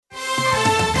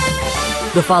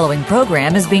The following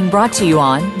program is being brought to you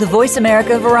on the Voice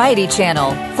America Variety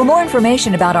Channel. For more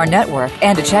information about our network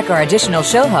and to check our additional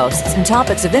show hosts and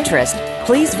topics of interest,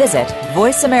 please visit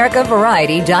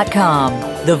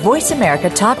voiceamericavariety.com. The Voice America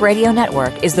Talk Radio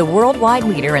Network is the worldwide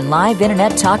leader in live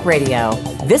Internet talk radio.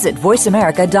 Visit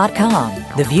voiceamerica.com.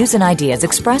 The views and ideas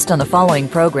expressed on the following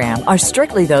program are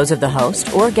strictly those of the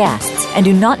host or guests and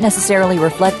do not necessarily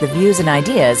reflect the views and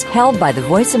ideas held by the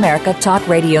Voice America Talk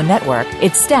Radio Network,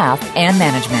 its staff, and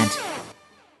management.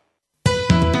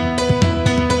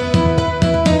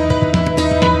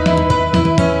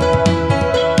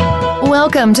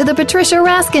 Welcome to the Patricia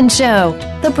Raskin Show,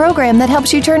 the program that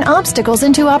helps you turn obstacles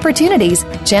into opportunities,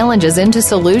 challenges into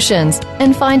solutions,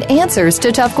 and find answers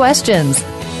to tough questions.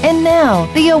 And now,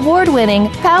 the award-winning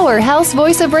powerhouse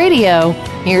voice of radio.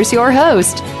 Here's your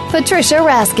host, Patricia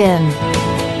Raskin.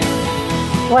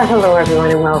 Well, hello,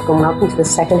 everyone, and welcome. Welcome to the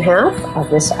second half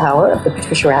of this hour of the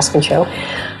Patricia Raskin Show.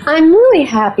 I'm really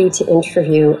happy to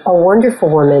interview a wonderful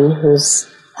woman who's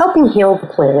helping heal the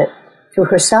planet through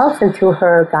herself and through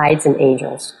her guides and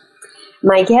angels.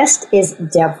 My guest is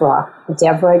Devra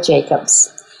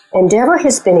Jacobs. And Devra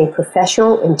has been a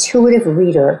professional intuitive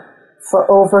reader for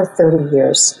over 30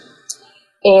 years.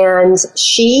 And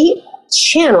she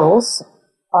channels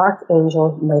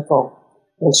ArchAngel Michael.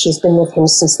 And she's been with him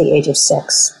since the age of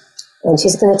 6. And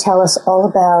she's going to tell us all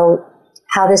about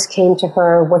how this came to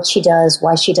her, what she does,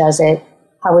 why she does it,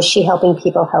 how is she helping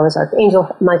people, how is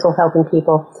ArchAngel Michael helping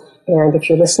people. And if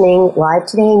you're listening live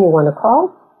today and you want to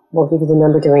call, we'll give you the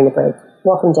number during the break.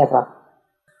 Welcome, Devra.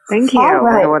 Thank you. All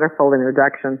right. What a wonderful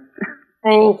introduction.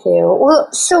 Thank you. Well,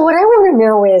 so what I want to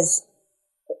know is,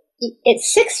 at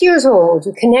 6 years old,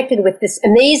 you connected with this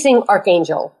amazing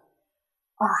archangel.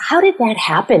 How did that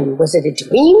happen? Was it a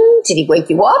dream? Did he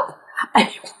wake you up?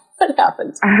 What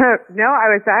happened? No, I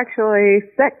was actually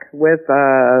sick with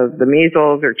the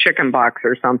measles or chickenpox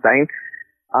or something.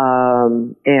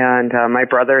 And my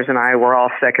brothers and I were all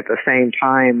sick at the same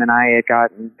time, and I had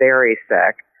gotten very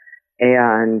sick.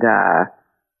 And I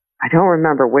don't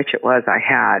remember which it was I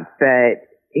had, but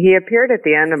he appeared at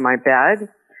the end of my bed.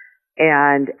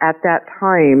 And at that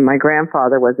time, my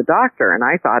grandfather was a doctor, and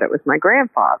I thought it was my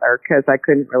grandfather because I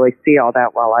couldn't really see all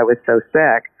that well. I was so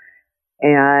sick.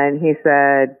 And he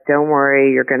said, "Don't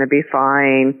worry, you're going to be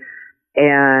fine."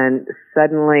 And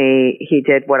suddenly he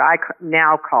did what I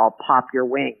now call pop your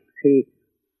wings.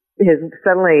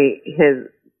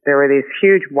 There were these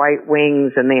huge white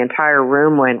wings and the entire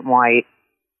room went white.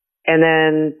 And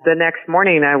then the next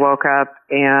morning I woke up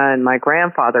and my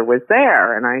grandfather was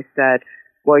there, and I said,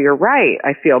 "Well, you're right.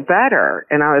 I feel better."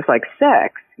 And I was like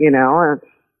 6,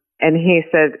 and he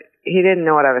said he didn't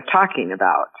know what I was talking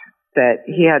about, that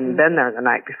he hadn't been there the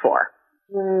night before.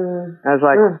 I was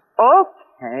like,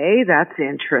 okay, that's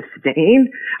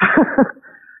interesting.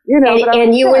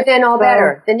 And you were then all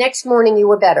better. The next morning you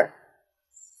were better.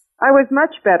 I was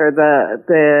much better.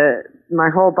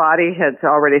 My whole body had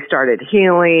already started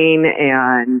healing,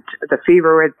 and the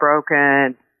fever had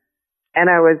broken, and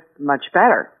I was much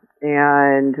better.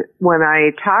 And when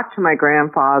I talked to my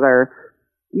grandfather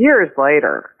years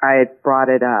later, I brought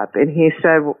it up, and he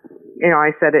said,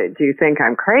 I said, "Do you think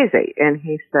I'm crazy?" And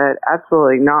he said,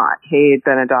 "Absolutely not." He had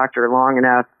been a doctor long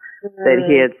enough that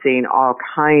he had seen all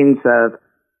kinds of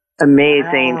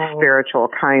amazing spiritual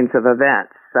kinds of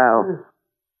events. So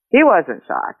he wasn't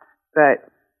shocked. But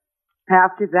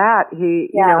after that,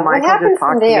 Michael just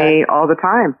talked to me all the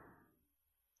time.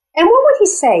 And what would he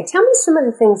say? Tell me some of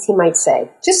the things he might say.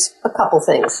 Just a couple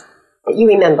things that you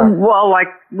remember. Well, like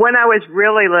when I was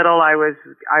really little, I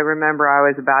remember I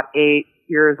was about 8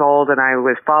 years old, and I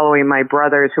was following my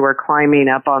brothers who were climbing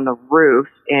up on the roof,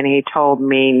 and he told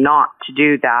me not to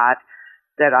do that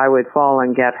I would fall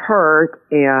and get hurt.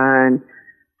 And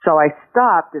so I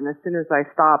stopped, and as soon as I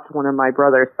stopped, one of my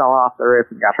brothers fell off the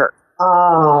roof and got hurt.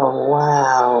 Oh,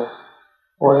 wow.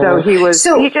 So he was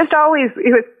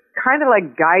kind of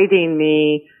like guiding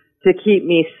me to keep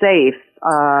me safe.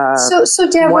 So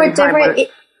Devra,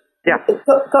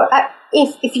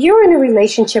 if you're in a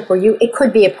relationship where it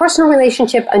could be a personal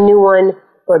relationship, a new one,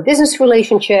 or a business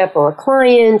relationship, or a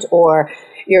client, or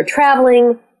you're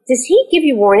traveling, does he give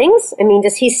you warnings? I mean,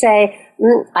 does he say,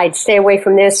 "I'd stay away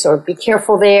from this," or "Be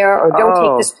careful there," or "Don't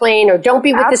take this plane," or "Don't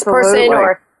be with this person,"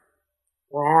 or...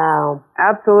 Wow.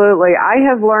 Absolutely. I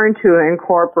have learned to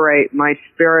incorporate my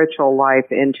spiritual life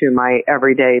into my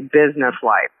everyday business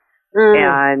life.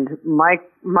 And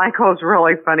Michael's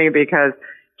really funny because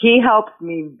he helps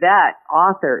me vet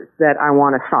authors that I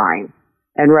want to sign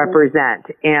and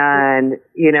represent. And,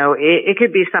 it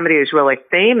could be somebody who's really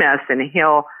famous, and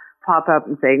he'll pop up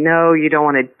and say, no, you don't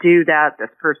want to do that. This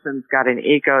person's got an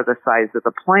ego the size of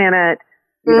the planet.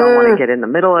 You don't want to get in the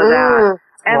middle of that.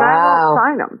 And I won't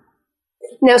sign them.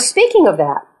 Now, speaking of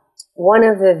that, one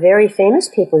of the very famous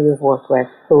people you've worked with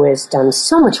who has done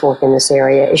so much work in this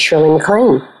area is Shirley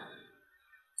MacLaine.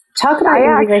 Talk about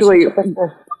your relationship with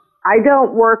her. I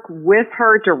don't work with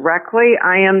her directly.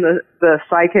 I am the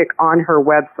psychic on her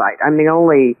website. I'm the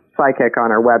only psychic on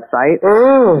her website.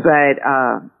 But,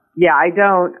 yeah, I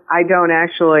don't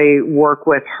actually work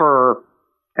with her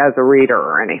as a reader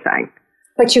or anything.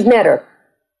 But you've met her.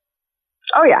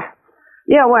 Oh, yeah.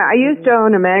 Yeah, well, I used to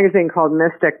own a magazine called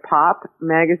Mystic Pop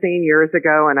magazine years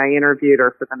ago, and I interviewed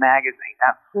her for the magazine.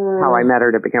 That's how I met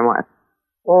her to begin with.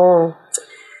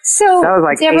 So that was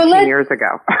like Devra, 18 years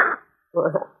ago.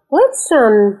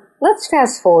 Let's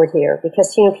fast forward here,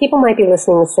 because, you know, people might be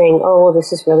listening and saying, oh, well,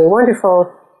 this is really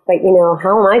wonderful, but, you know,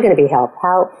 how am I going to be helped?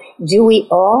 How do we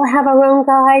all have our own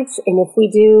guides? And if we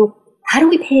do, how do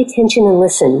we pay attention and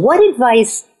listen? What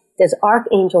advice does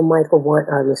ArchAngel Michael want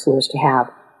our listeners to have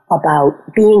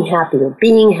about being happier,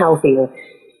 being healthier,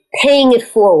 paying it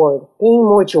forward, being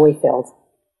more joy-filled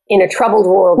in a troubled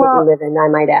world that we live in, I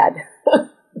might add?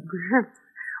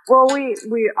 Well,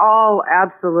 we all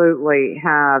absolutely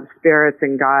have spirits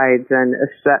and guides and,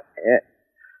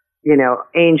 you know,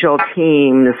 angel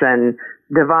teams and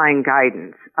divine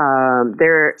guidance.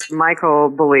 Michael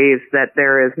believes that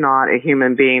there is not a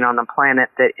human being on the planet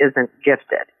that isn't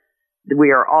gifted.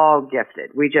 We are all gifted.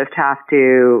 We just have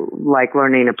to, like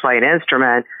learning to play an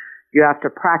instrument, you have to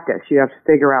practice. You have to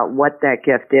figure out what that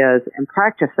gift is and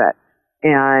practice it.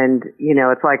 And, you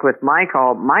know, it's like with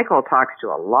Michael. Michael talks to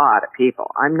a lot of people.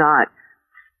 I'm not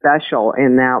special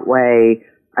in that way.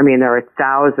 I mean, there are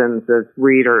thousands of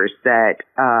readers that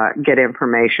get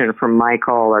information from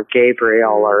Michael or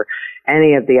Gabriel or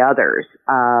any of the others.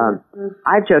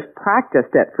 I've just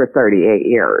practiced it for 38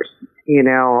 years, you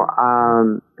know.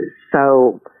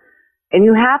 So, and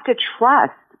you have to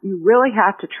trust. You really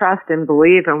have to trust and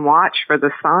believe and watch for the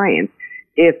signs.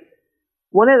 If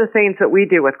one of the things that we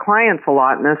do with clients a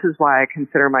lot, and this is why I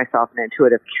consider myself an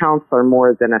intuitive counselor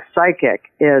more than a psychic,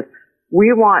 is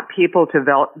we want people to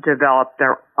develop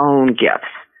their own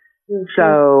gifts.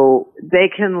 So they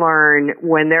can learn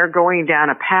when they're going down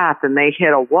a path and they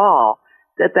hit a wall,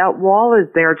 that wall is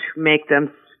there to make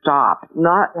them stop,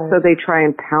 not so they try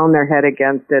and pound their head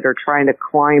against it or trying to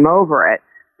climb over it,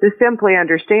 to simply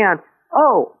understand,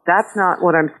 oh, that's not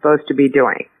what I'm supposed to be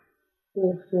doing.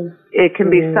 It can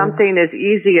be something as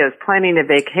easy as planning a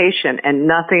vacation and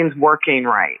nothing's working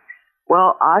right.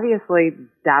 Well, obviously,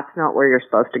 that's not where you're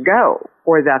supposed to go,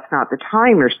 or that's not the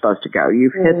time you're supposed to go.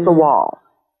 You've hit the wall.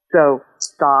 So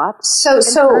stop and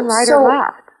turn right or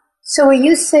left. So are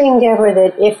you saying, Devra,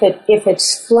 that if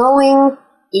it's flowing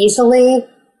easily,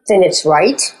 then it's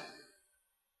right?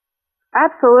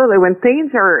 Absolutely. When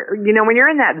things are, you know, when you're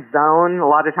in that zone, a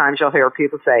lot of times you'll hear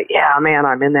people say, yeah, man,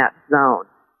 I'm in that zone.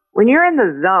 When you're in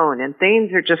the zone and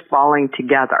things are just falling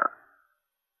together,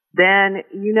 then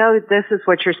you know this is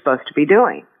what you're supposed to be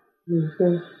doing.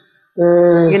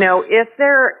 You know, if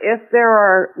there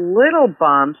are little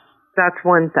bumps, that's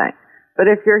one thing. But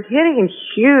if you're hitting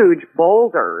huge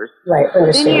boulders, then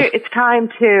it's time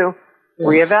to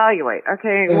reevaluate.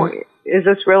 Okay, is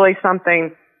this really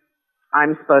something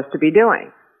I'm supposed to be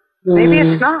doing? Maybe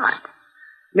it's not.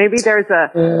 Maybe there's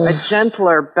a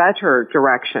gentler, better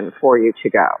direction for you to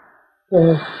go.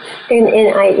 And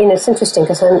I, you know, it's interesting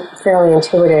because I'm fairly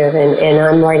intuitive and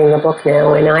I'm writing a book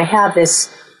now, and I have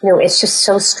this, you know, it's just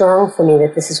so strong for me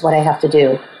that this is what I have to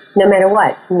do, no matter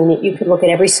what. I mean, you could look at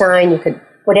every sign, you could,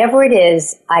 whatever it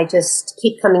is, I just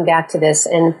keep coming back to this,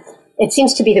 and it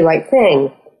seems to be the right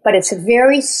thing, but it's a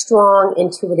very strong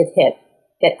intuitive hit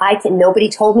that nobody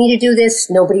told me to do this,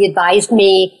 nobody advised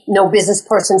me, no business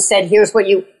person said, here's what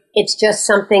it's just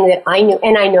something that I knew,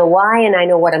 and I know why, and I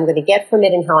know what I'm going to get from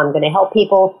it and how I'm going to help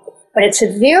people. But it's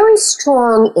a very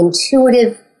strong,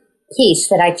 intuitive piece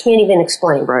that I can't even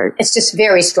explain. Right. It's just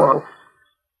very strong.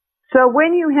 So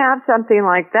when you have something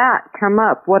like that come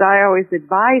up, what I always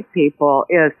advise people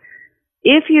is,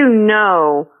 if you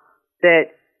know that,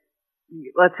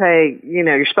 let's say, you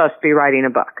know, you're supposed to be writing a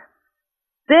book,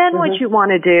 then what you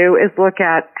want to do is look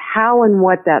at how and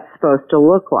what that's supposed to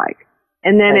look like.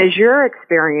 And then as you're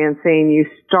experiencing, you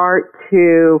start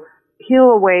to peel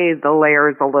away the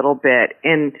layers a little bit,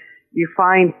 and you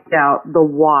find out the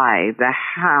why, the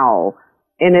how,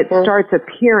 and it starts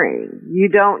appearing. You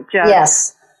don't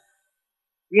just,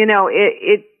 you know,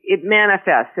 it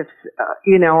manifests. If,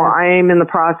 you know, I'm in the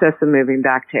process of moving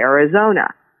back to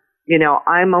Arizona. You know,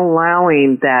 I'm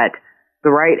allowing that the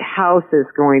right house is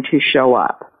going to show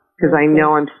up because I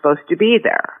know I'm supposed to be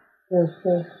there.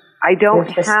 Mm-hmm. I don't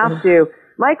have to.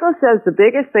 Michael says the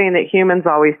biggest thing that humans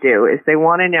always do is they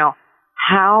want to know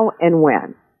how and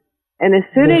when. And as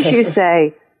soon as you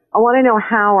say, I want to know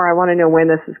how or I want to know when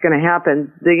this is going to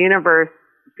happen, the universe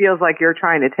feels like you're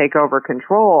trying to take over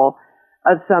control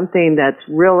of something that's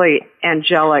really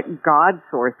angelic God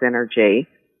source energy.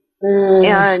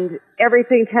 And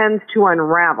everything tends to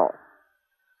unravel.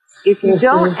 If you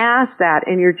don't ask that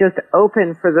and you're just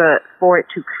open for it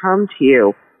to come to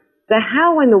you, the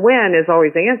how and the when is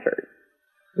always answered.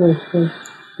 And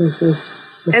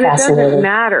it doesn't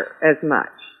matter as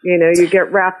much. You know, you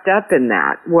get wrapped up in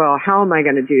that. Well, how am I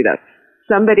going to do this?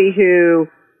 Somebody who,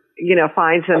 you know,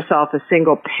 finds themselves a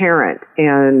single parent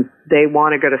and they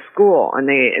want to go to school and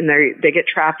they get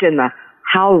trapped in the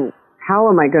how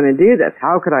am I going to do this?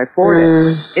 How could I afford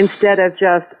it? Instead of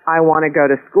just, I want to go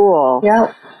to school.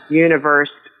 Yep.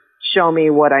 Universe, show me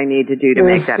what I need to do to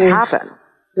make that happen.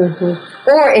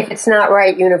 Or if it's not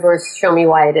right, universe, show me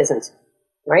why it isn't.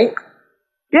 Right?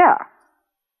 Yeah.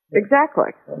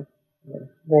 Exactly.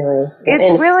 Really.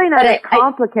 It's really not as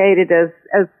complicated as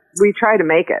we try to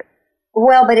make it.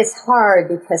 Well, but it's hard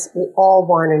because we all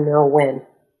want to know when.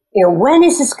 You know, when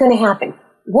is this going to happen?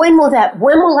 When will I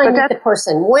meet the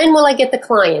person? When will I get the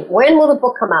client? When will the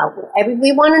book come out?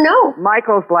 We want to know.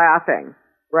 Michael's laughing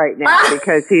right now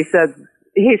because he says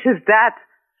that's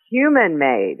human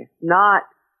made, not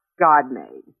God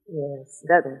made. Yes.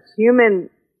 That's human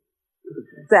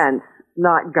sense,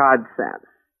 not God sense.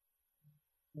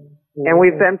 And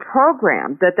we've been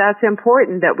programmed that that's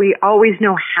important, that we always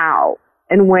know how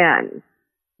and when,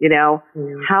 you know,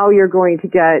 how you're going to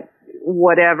get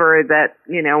whatever that,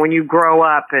 you know, when you grow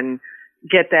up and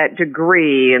get that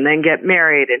degree and then get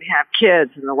married and have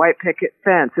kids and the white picket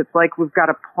fence. It's like we've got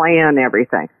to plan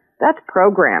everything. That's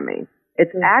programming.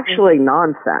 It's actually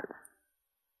nonsense.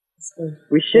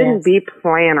 We shouldn't be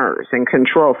planners and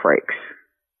control freaks.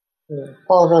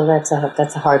 Although that's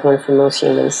a hard one for most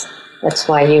humans. That's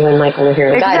why you and Michael are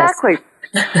here to guide us. Exactly.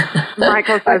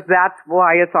 Michael says that's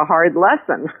why it's a hard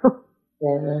lesson.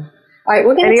 Yeah. All right,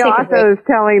 we're going to take a break. And he also is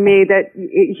telling me that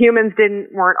humans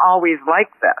weren't always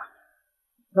like this.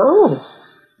 Oh,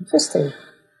 interesting.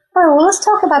 All right, well, let's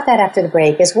talk about that after the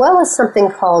break, as well as something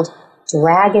called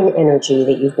dragon energy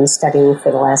that you've been studying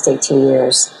for the last 18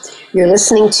 years. You're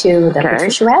listening to The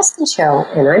Patricia Raskin Show,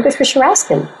 and I'm Patricia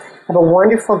Raskin. I have a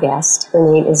wonderful guest. Her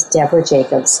name is Devra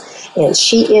Jacobs, and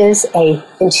she is a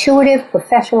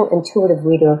professional intuitive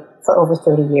reader for over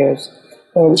 30 years.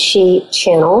 And she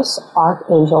channels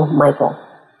ArchAngel Michael.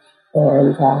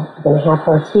 And we're going to have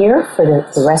her here for the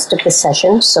rest of the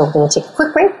session. So we're going to take a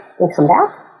quick break and come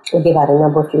back. We'll give out a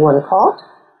number if you want to call.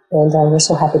 And we're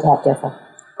so happy to have Devra.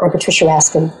 I'm Patricia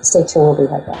Raskin. Stay tuned. We'll be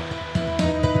right back.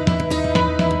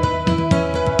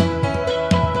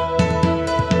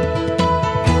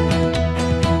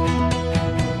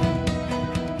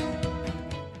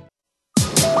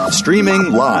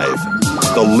 Streaming live.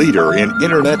 The leader in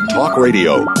Internet talk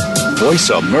radio.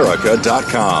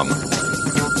 VoiceAmerica.com.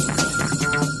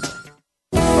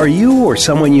 Are you or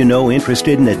someone you know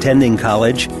interested in attending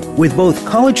college? With both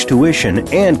college tuition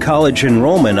and college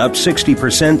enrollment up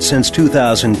 60% since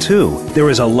 2002, there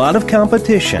is a lot of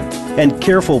competition, and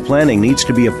careful planning needs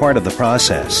to be a part of the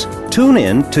process. Tune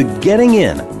in to Getting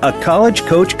In, a college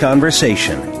coach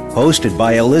conversation, hosted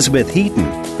by Elizabeth Heaton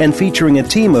and featuring a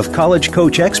team of college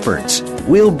coach experts.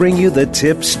 We'll bring you the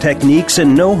tips, techniques,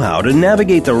 and know-how to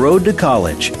navigate the road to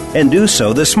college and do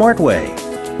so the smart way.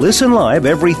 Listen live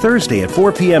every Thursday at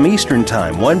 4 p.m. Eastern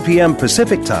Time, 1 p.m.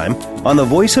 Pacific Time on the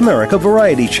Voice America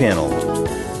Variety Channel.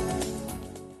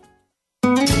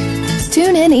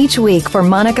 Tune in each week for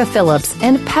Monica Phillips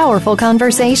and Powerful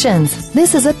Conversations.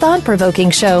 This is a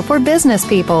thought-provoking show for business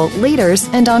people, leaders,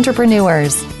 and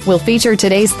entrepreneurs. We'll feature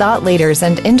today's thought leaders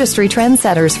and industry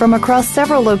trendsetters from across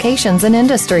several locations and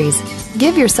industries.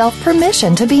 Give yourself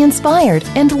permission to be inspired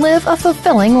and live a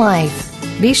fulfilling life.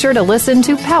 Be sure to listen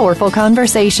to Powerful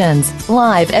Conversations,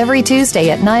 live every Tuesday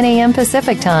at 9 a.m.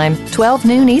 Pacific Time, 12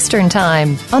 noon Eastern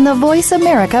Time, on the Voice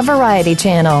America Variety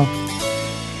Channel.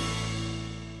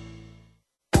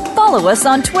 Follow us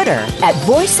on Twitter at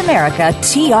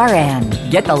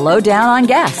VoiceAmericaTRN. Get the lowdown on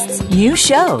guests, new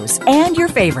shows, and your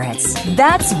favorites.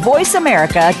 That's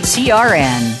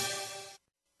VoiceAmericaTRN.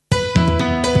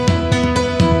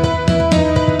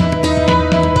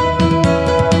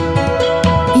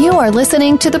 You are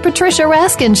listening to The Patricia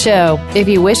Raskin Show. If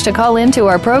you wish to call into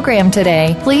our program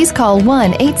today, please call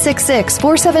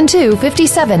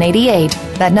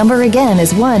 1-866-472-5788. That number again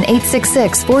is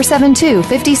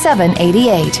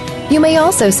 1-866-472-5788. You may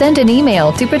also send an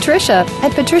email to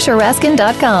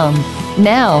patricia@patriciaraskin.com.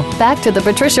 Now, back to the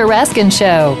Patricia Raskin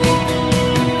Show.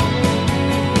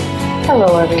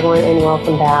 Hello, everyone, and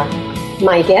welcome back.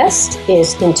 My guest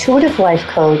is intuitive life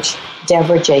coach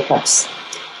Devra Jacobs,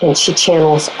 and she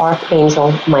channels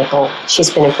ArchAngel Michael. She's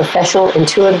been a professional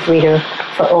intuitive reader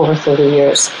for over 30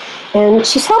 years, and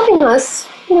she's helping us,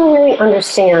 really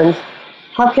understand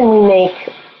how can we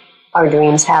make our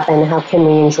dreams happen, how can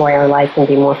we enjoy our life and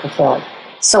be more fulfilled.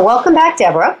 So welcome back,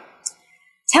 Devra.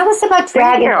 Tell us about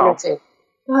dragon energy.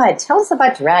 Go ahead, tell us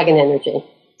about dragon energy.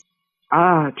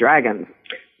 Dragons.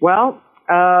 Well,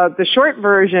 the short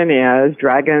version is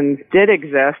dragons did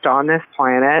exist on this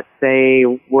planet. They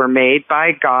were made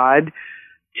by God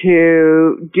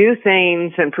to do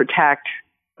things and protect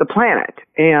the planet.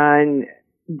 And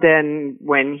then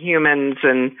when humans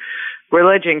and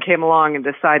religion came along and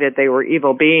decided they were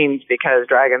evil beings because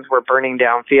dragons were burning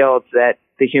down fields that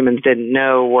the humans didn't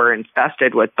know were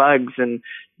infested with bugs and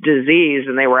disease,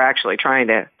 and they were actually trying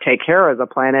to take care of the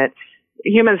planet,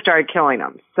 humans started killing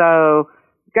them. So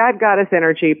God goddess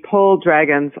energy pulled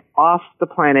dragons off the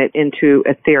planet into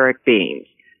etheric beings.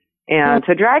 And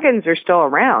so dragons are still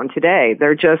around today.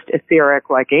 They're just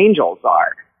etheric like angels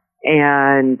are.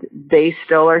 And they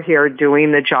still are here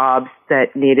doing the jobs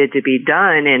that needed to be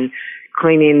done in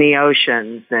cleaning the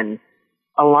oceans and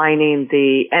aligning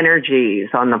the energies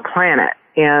on the planet.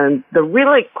 And the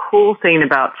really cool thing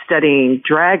about studying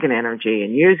dragon energy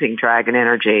and using dragon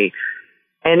energy,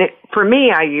 and for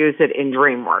me, I use it in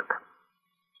dream work,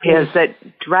 is that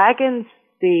dragons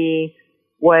see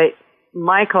what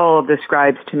Michael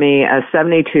describes to me as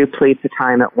 72 pleats of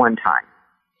time at one time.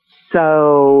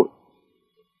 So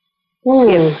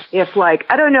if like,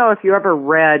 I don't know if you ever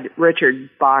read Richard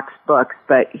Bach's books,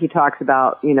 but he talks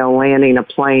about, landing a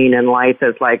plane and life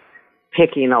is like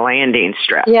picking a landing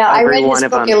strip. Yeah, I read his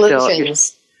book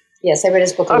Illusions. Yes, I read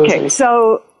his book Illusions. Okay,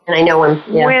 so and I know him.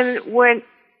 Yeah.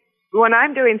 When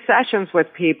I'm doing sessions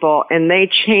with people and they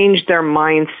change their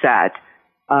mindset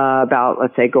about,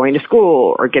 let's say, going to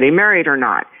school or getting married or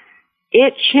not,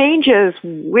 it changes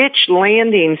which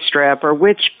landing strip or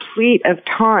which pleat of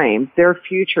time their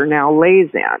future now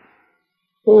lays in.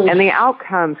 And the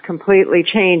outcomes completely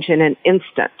change in an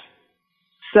instant.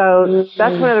 So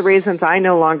that's one of the reasons I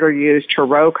no longer use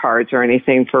tarot cards or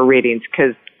anything for readings,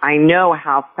 because I know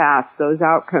how fast those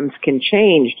outcomes can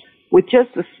change with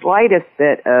just the slightest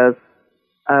bit of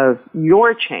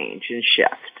your change and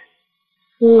shift.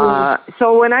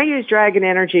 So when I use dragon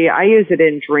energy, I use it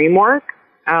in dream work.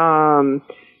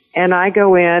 And I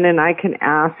go in and I can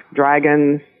ask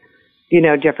dragons,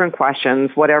 different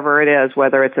questions, whatever it is,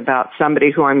 whether it's about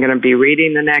somebody who I'm going to be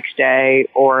reading the next day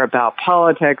or about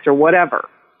politics or whatever,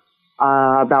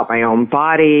 about my own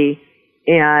body.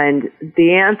 And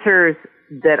the answers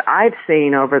that I've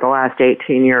seen over the last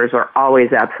 18 years are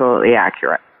always absolutely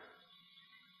accurate.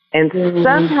 And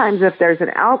sometimes if there's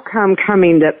an outcome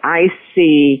coming that I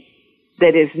see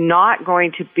that is not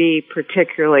going to be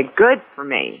particularly good for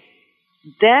me,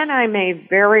 then I may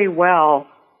very well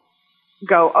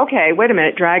go, okay, wait a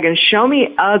minute, dragon, show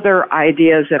me other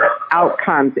ideas of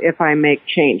outcomes if I make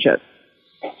changes.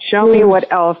 Show me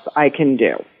what else I can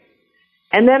do.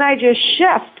 And then I just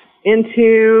shift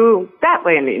into that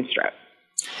landing strip.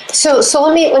 So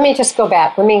let me just go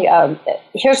back.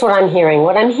 Here's what I'm hearing.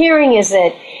 What I'm hearing is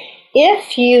that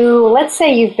if let's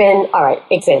say you've been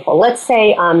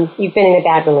in a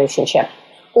bad relationship,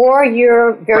 or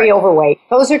you're very overweight.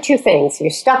 Those are two things. You're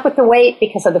stuck with the weight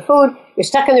because of the food. You're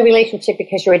stuck in the relationship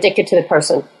because you're addicted to the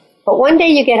person. But one day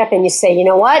you get up and you say, you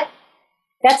know what?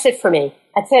 That's it for me.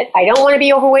 That's it. I don't want to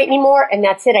be overweight anymore, and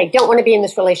that's it. I don't want to be in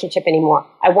this relationship anymore.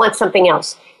 I want something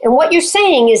else. And what you're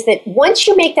saying is that once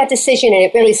you make that decision and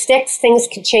it really sticks, things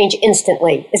can change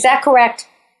instantly. Is that correct?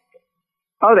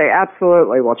 Oh, they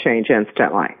absolutely will change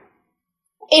instantly.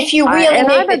 If you really and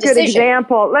make I have the a decision. good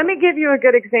example. Let me give you a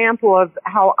good example of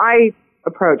how I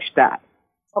approached that.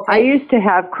 Okay. I used to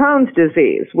have Crohn's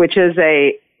disease, which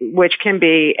can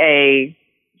be a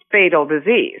fatal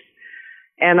disease.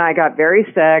 And I got very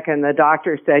sick, and the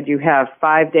doctor said, you have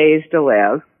 5 days to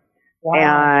live.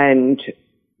 Wow. And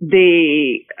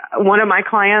one of my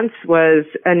clients was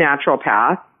a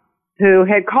naturopath who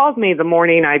had called me the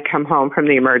morning I'd come home from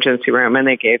the emergency room, and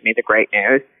they gave me the great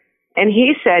news. And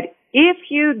he said, if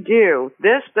you do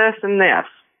this, this, and this,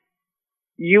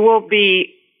 you will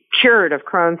be cured of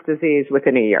Crohn's disease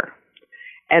within a year.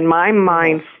 And my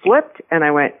mind flipped, and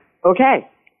I went, okay,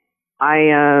 I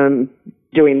am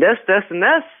doing this, this, and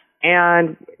this,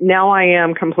 and now I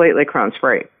am completely Crohn's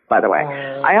free, by the way.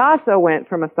 I also went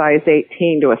from a size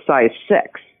 18 to a size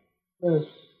 6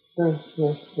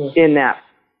 in that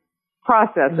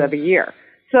process of a year.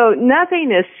 So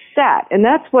nothing is set, and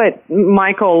that's what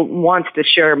Michael wants to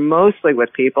share mostly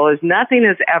with people, is nothing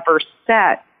is ever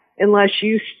set unless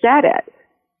you set it.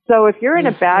 So if you're in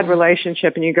a bad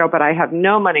relationship and you go, but I have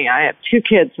no money, I have 2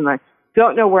 kids, and I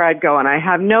don't know where I'd go, and I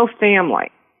have no family,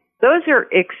 those are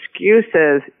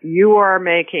excuses you are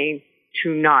making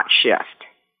to not shift.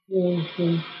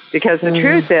 Because the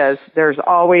truth is, there's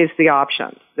always the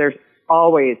options. There's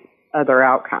always other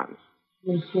outcomes.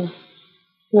 And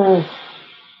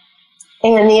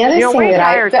the other thing that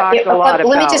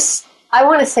I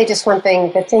want to say just one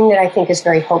thing. The thing that I think is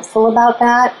very hopeful about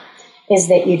that is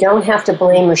that you don't have to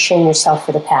blame or shame yourself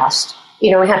for the past.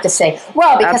 You don't have to say,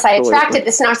 well, because I attracted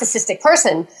this narcissistic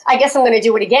person, I guess I'm going to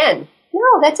do it again.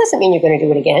 No, that doesn't mean you're going to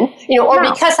do it again. Or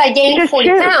because I gained 40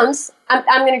 pounds,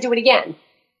 I'm going to do it again.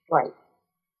 Right.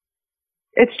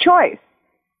 It's choice.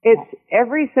 It's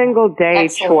every single day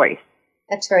choice.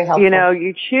 That's very helpful.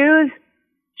 You choose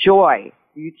joy.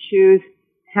 You choose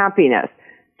happiness.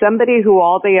 Somebody who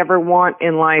all they ever want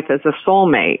in life is a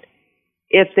soulmate.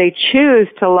 If they choose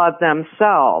to love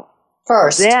themselves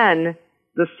first, then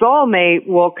the soulmate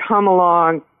will come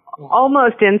along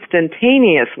almost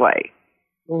instantaneously.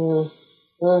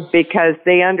 Because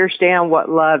they understand what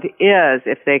love is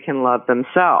if they can love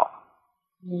themselves.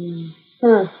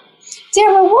 Devra,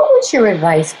 what would your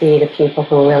advice be to people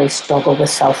who really struggle with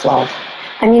self-love?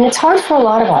 I mean, it's hard for a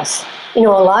lot of us. A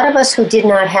lot of us who did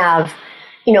not have,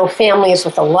 families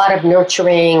with a lot of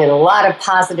nurturing and a lot of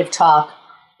positive talk.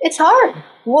 It's hard.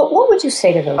 What would you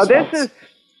say to those folks?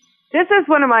 This is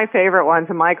one of my favorite ones,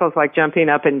 and Michael's like jumping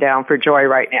up and down for joy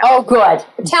right now. Oh, good.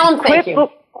 Tell him thank you.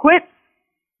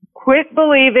 Quit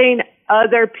believing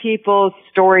other people's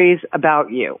stories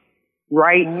about you.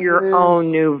 Write your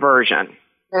own new version.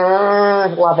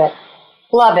 Love it.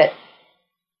 Love it.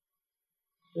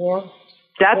 Yeah.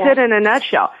 That's it in a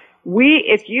nutshell.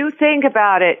 If you think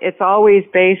about it, it's always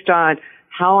based on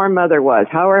how our mother was,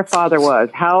 how our father was,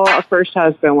 how our first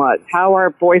husband was, how our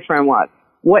boyfriend was.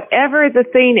 Whatever the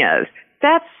thing is,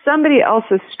 that's somebody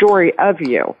else's story of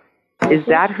you. Is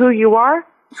that who you are?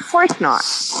 Of course not.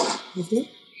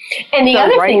 And the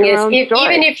other thing is,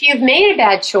 even if you've made a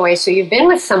bad choice or you've been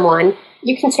with someone,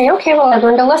 you can say, okay, well, I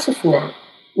learned a lesson from that.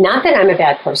 Not that I'm a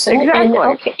bad person.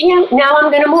 Exactly. And now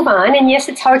I'm going to move on. And yes,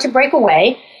 it's hard to break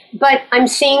away, but I'm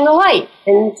seeing the light.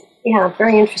 And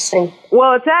very interesting.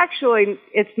 Well,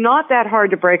 it's not that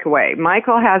hard to break away.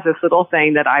 Michael has this little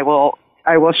thing that I will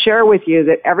share with you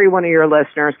that every one of your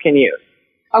listeners can use.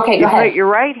 Okay, go ahead.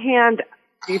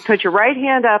 You put your right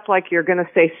hand up like you're going to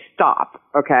say stop,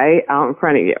 okay, out in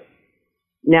front of you.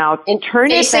 Now,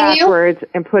 turn it backwards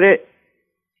and put it,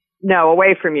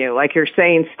 away from you, like you're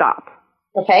saying stop.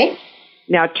 Okay.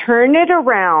 Now, turn it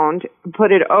around and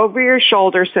put it over your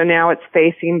shoulder so now it's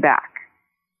facing back.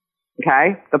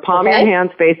 Okay? The palm of your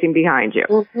hand's facing behind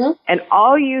you. And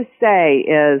all you say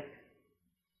is,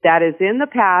 that is in the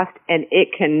past and it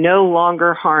can no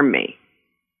longer harm me.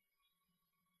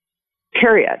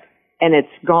 Period. And it's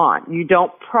gone. You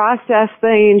don't process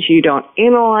things. You don't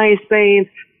analyze things.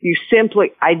 You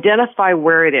simply identify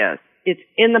where it is. It's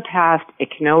in the past.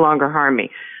 It can no longer harm me.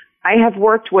 I have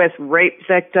worked with rape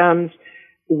victims,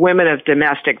 women of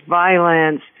domestic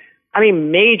violence,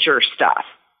 major stuff.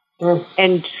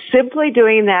 And simply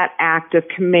doing that act of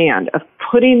command, of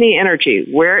putting the energy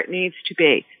where it needs to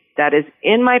be, that is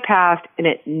in my past and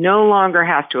it no longer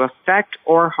has to affect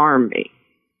or harm me.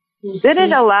 Then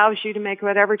it allows you to make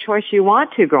whatever choice you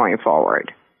want to going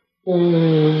forward.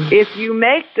 If you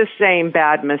make the same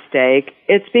bad mistake,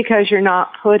 it's because you're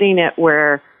not putting it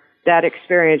where that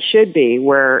experience should be,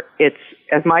 where it's,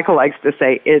 as Michael likes to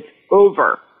say, it's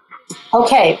over.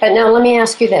 Okay, but now let me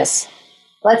ask you this.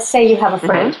 Let's say you have a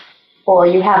friend or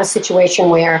you have a situation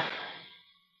where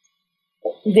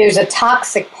there's a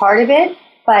toxic part of it,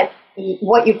 but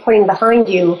what you're putting behind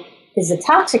you is a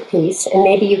toxic piece, and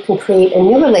maybe you can create a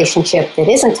new relationship that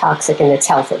isn't toxic and that's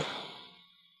healthy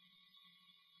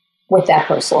with that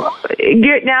person.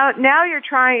 Now you're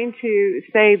trying to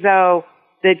say, though,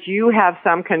 that you have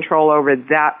some control over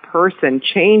that person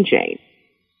changing.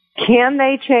 Can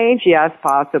they change? Yes,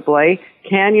 possibly.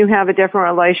 Can you have a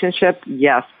different relationship?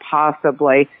 Yes,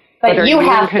 possibly. But are you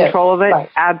in control of it? Right.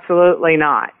 Absolutely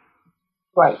not.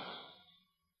 Right.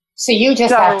 So you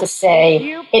just have to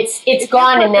say, it's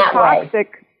gone in that way.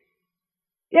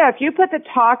 Yeah, if you put the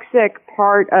toxic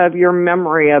part of your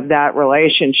memory of that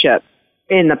relationship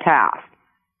in the past,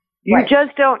 you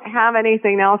just don't have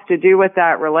anything else to do with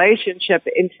that relationship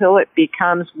until it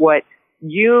becomes what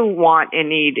you want and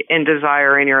need and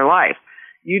desire in your life.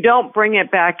 You don't bring it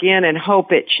back in and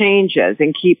hope it changes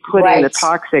and keep putting the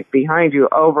toxic behind you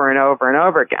over and over and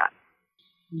over again.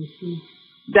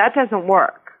 that doesn't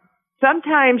work.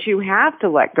 Sometimes you have to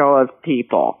let go of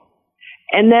people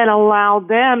and then allow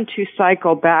them to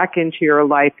cycle back into your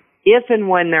life if and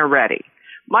when they're ready.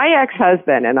 My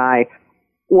ex-husband and I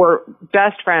were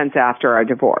best friends after our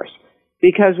divorce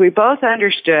because we both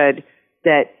understood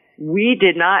that we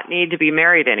did not need to be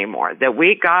married anymore, that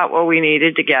we got what we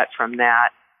needed to get from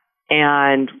that,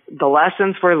 and the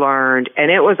lessons were learned,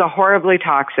 and it was a horribly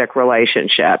toxic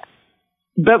relationship.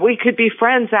 But we could be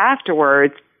friends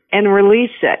afterwards and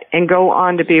release it and go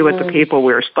on to be with the people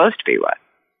we were supposed to be with.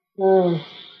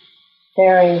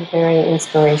 Very, very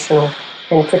inspirational.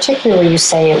 And particularly you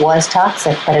say it was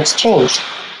toxic, but it's changed.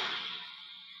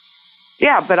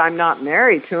 Yeah, but I'm not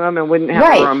married to him and wouldn't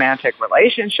have a romantic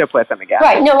relationship with him again.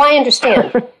 Right. No, I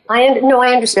understand. I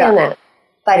understand that.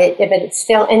 But it's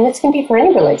still, and this can be for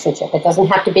any relationship. It doesn't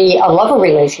have to be a lover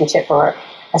relationship, or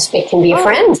it can be a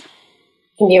friend. It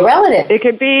can be a relative. It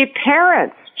could be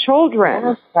parents, children.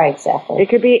 Yeah, right, exactly. It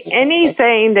could be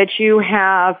anything that you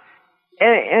have.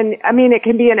 And I mean, it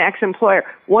can be an ex-employer.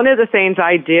 One of the things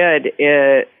I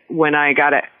did when I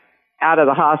got out of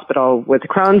the hospital with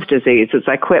Crohn's disease is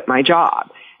I quit my job.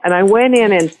 And I went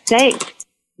in and thanked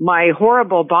my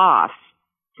horrible boss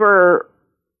for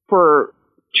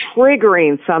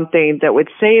triggering something that would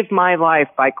save my life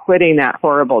by quitting that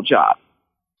horrible job.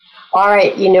 All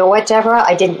right. You know what, Devra?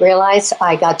 I didn't realize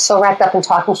I got so wrapped up in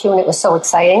talking to you, and it was so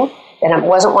exciting that I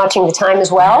wasn't watching the time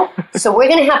as well. So we're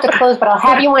going to have to close, but I'll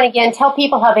have you on again. Tell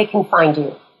people how they can find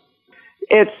you.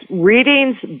 It's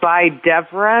Readings by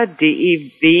Devra,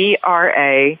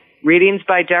 Devra,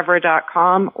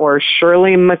 readingsbydevra.com or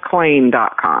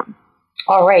shirleymclean.com.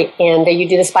 All right. And you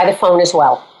do this by the phone as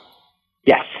well?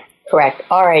 Yes. Correct.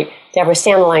 All right. Devra,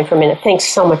 stay on the line for a minute. Thanks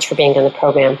so much for being on the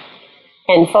program.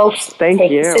 And folks, take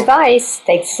this advice.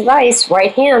 Take this advice.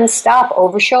 Right hand, stop,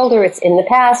 over shoulder. It's in the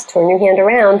past. Turn your hand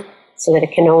around so that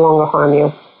it can no longer harm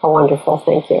you. How wonderful.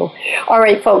 Thank you. All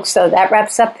right, folks. So that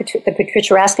wraps up the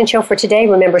Patricia Raskin Show for today.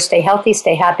 Remember, stay healthy,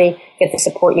 stay happy, get the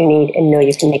support you need, and know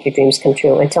you can make your dreams come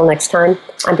true. Until next time,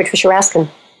 I'm Patricia Raskin.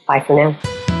 Bye for now.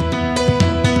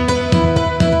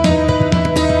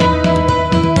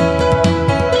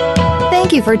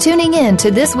 Thank you for tuning in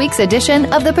to this week's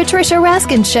edition of The Patricia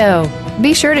Raskin Show.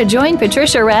 Be sure to join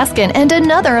Patricia Raskin and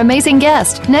another amazing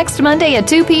guest next Monday at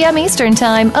 2 p.m. Eastern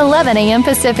Time, 11 a.m.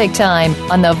 Pacific Time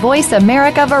on the Voice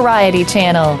America Variety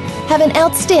Channel. Have an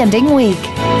outstanding week.